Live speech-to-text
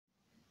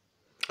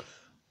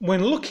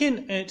when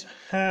looking at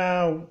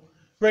how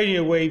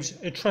radio waves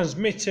are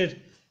transmitted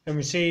and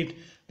received,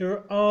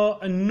 there are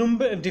a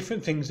number of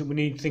different things that we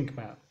need to think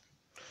about.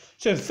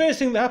 So the first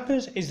thing that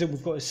happens is that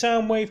we've got a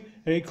sound wave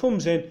and it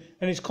comes in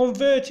and it's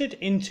converted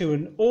into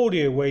an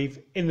audio wave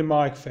in the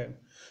microphone.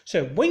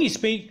 So when you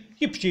speak,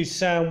 you produce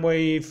sound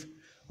wave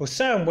or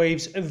sound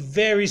waves of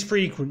various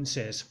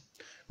frequencies,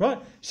 right?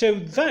 So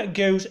that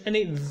goes and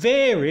it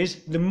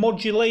varies the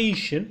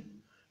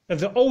modulation of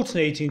the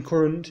alternating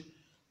current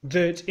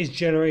that is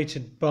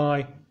generated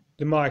by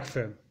the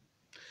microphone.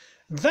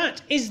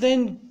 That is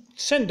then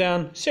sent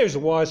down a series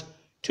of wires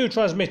to a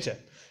transmitter.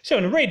 So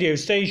in a radio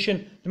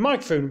station, the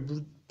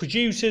microphone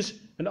produces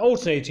an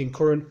alternating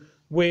current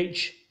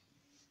which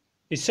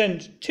is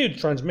sent to the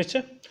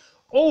transmitter.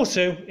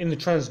 Also in the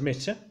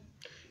transmitter,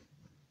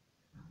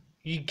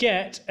 you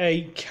get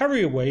a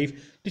carrier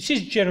wave that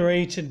is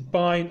generated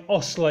by an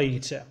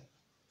oscillator.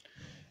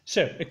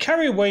 So a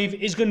carrier wave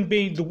is going to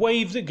be the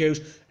wave that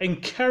goes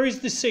and carries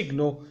the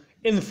signal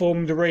in the form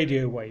of the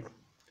radio wave.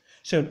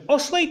 So an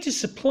oscillator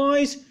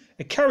supplies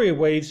a carrier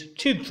waves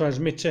to the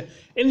transmitter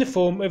in the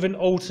form of an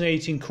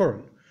alternating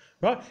current.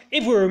 Right?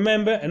 If we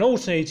remember, an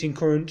alternating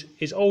current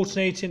is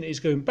alternating, it's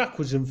going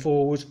backwards and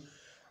forwards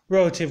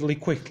relatively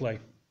quickly.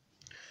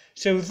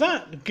 So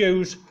that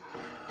goes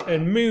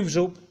and moves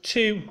up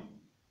to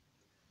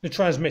the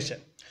transmitter.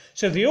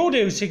 So the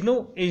audio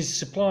signal is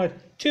supplied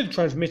to the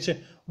transmitter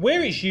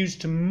where it's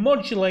used to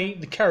modulate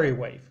the carrier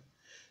wave.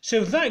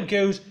 So that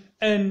goes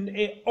and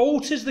it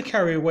alters the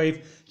carrier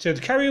wave. So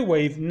the carrier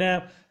wave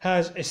now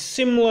has a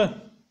similar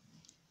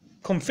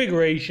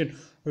configuration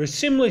or a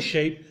similar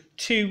shape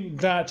to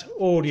that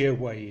audio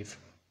wave.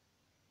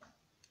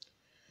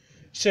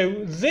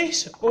 So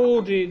this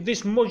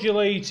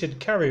modulated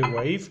carrier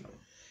wave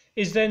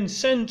is then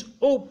sent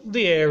up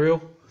the aerial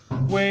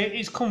where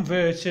it's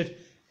converted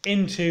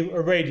into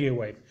a radio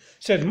wave.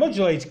 So the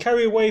modulated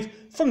carrier wave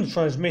from the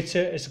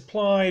transmitter is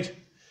applied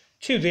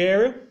to the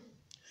aerial.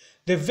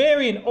 The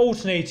varying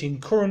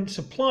alternating current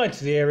supplied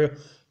to the aerial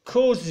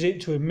causes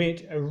it to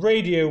emit a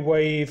radio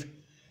wave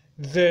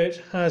that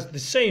has the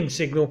same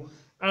signal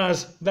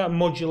as that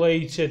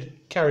modulated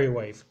carrier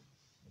wave.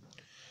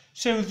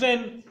 So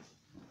then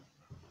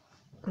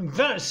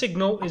that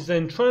signal is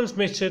then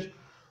transmitted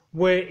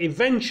where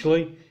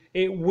eventually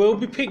it will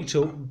be picked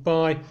up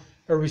by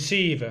a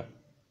receiver.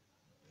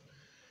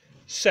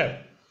 So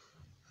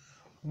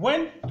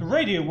when the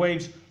radio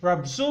waves are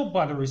absorbed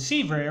by the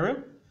receiver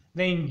area,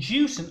 they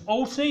induce an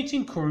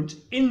alternating current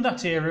in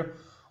that area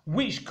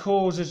which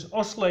causes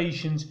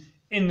oscillations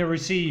in the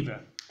receiver.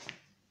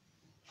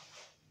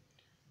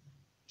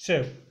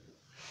 So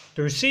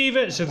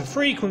the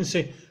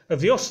frequency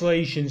of the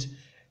oscillations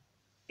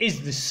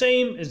is the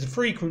same as the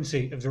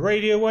frequency of the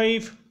radio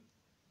wave.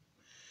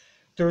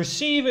 The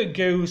receiver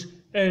goes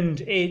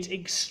and it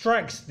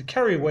extracts the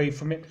carrier wave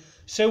from it,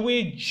 so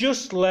we're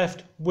just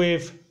left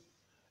with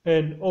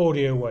an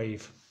audio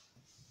wave.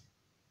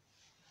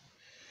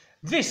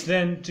 This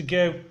then to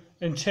go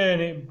and turn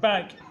it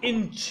back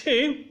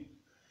into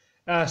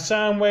our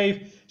sound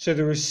wave. So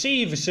the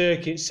receiver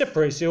circuit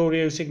separates the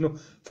audio signal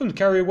from the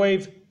carrier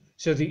wave.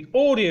 So the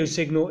audio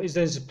signal is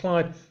then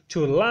supplied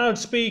to a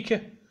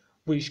loudspeaker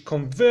which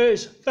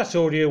converts that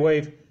audio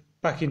wave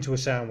back into a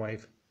sound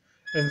wave.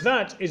 And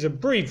that is a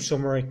brief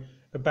summary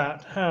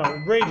about how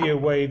radio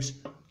waves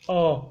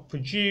are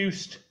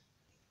produced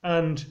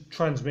and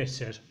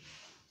transmitted.